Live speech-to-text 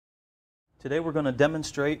Today we're going to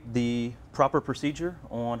demonstrate the proper procedure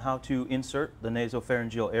on how to insert the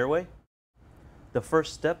nasopharyngeal airway. The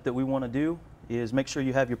first step that we want to do is make sure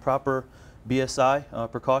you have your proper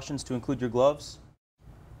BSI precautions, to include your gloves.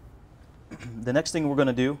 The next thing we're going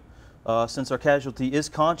to do, since our casualty is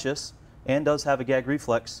conscious and does have a gag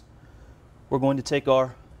reflex, we're going to take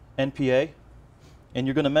our NPA and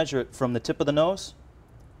you're going to measure it from the tip of the nose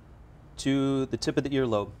to the tip of the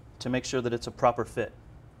earlobe to make sure that it's a proper fit.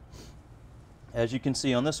 As you can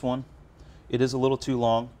see on this one, it is a little too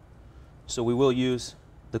long, so we will use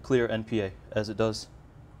the clear NPA, as it does,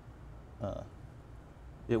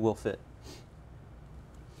 it will fit.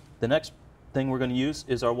 The next thing we're going to use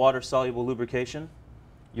is our water-soluble lubrication.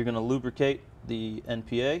 You're going to lubricate the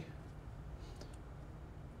NPA.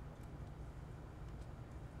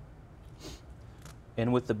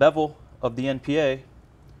 And with the bevel of the NPA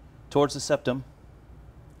towards the septum,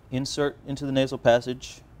 insert into the nasal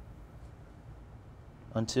passage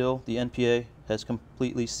until the NPA has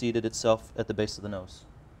completely seated itself at the base of the nose.